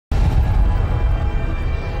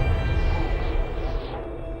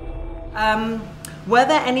Were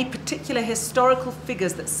there any particular historical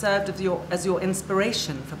figures that served as your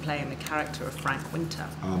inspiration for playing the character of Frank Winter?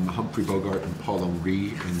 Humphrey Bogart and Paul Henri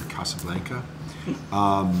in Casablanca.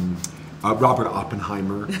 Robert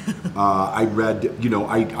Oppenheimer. I read, you know,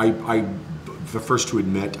 I the first to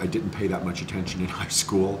admit I didn't pay that much attention in high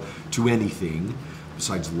school to anything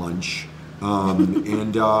besides lunch.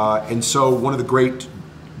 And so one of the great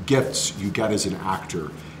gifts you get as an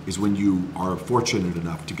actor is when you are fortunate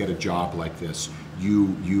enough to get a job like this,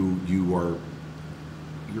 you're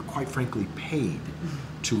quite frankly paid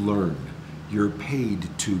to learn. You're paid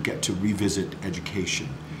to get to revisit education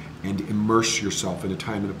and immerse yourself in a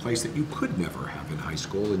time and a place that you could never have in high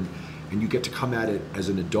school, and you get to come at it as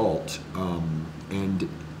an adult. And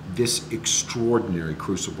this extraordinary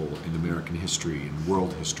crucible in American history and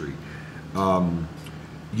world history,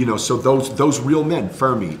 you know, so those real men,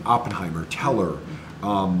 Fermi, Oppenheimer, Teller,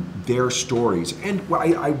 their stories, and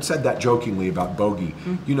I said that jokingly about Bogey.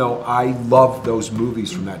 You know, I love those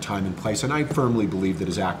movies from that time and place, and I firmly believe that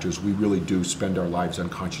as actors we really do spend our lives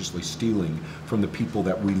unconsciously stealing from the people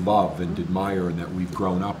that we love and admire and that we've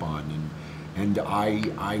grown up on. And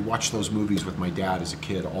I watched those movies with my dad as a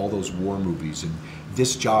kid, all those war movies, and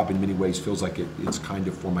this job in many ways feels like it's kind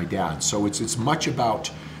of for my dad. So it's much about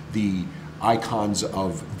the icons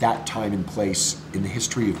of that time and place in the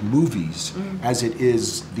history of movies as it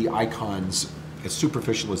is the icons, as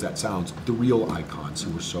superficial as that sounds, the real icons who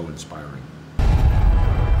were so inspiring.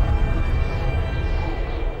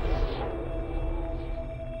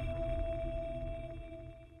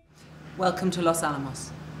 Welcome to Los Alamos.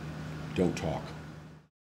 Don't talk.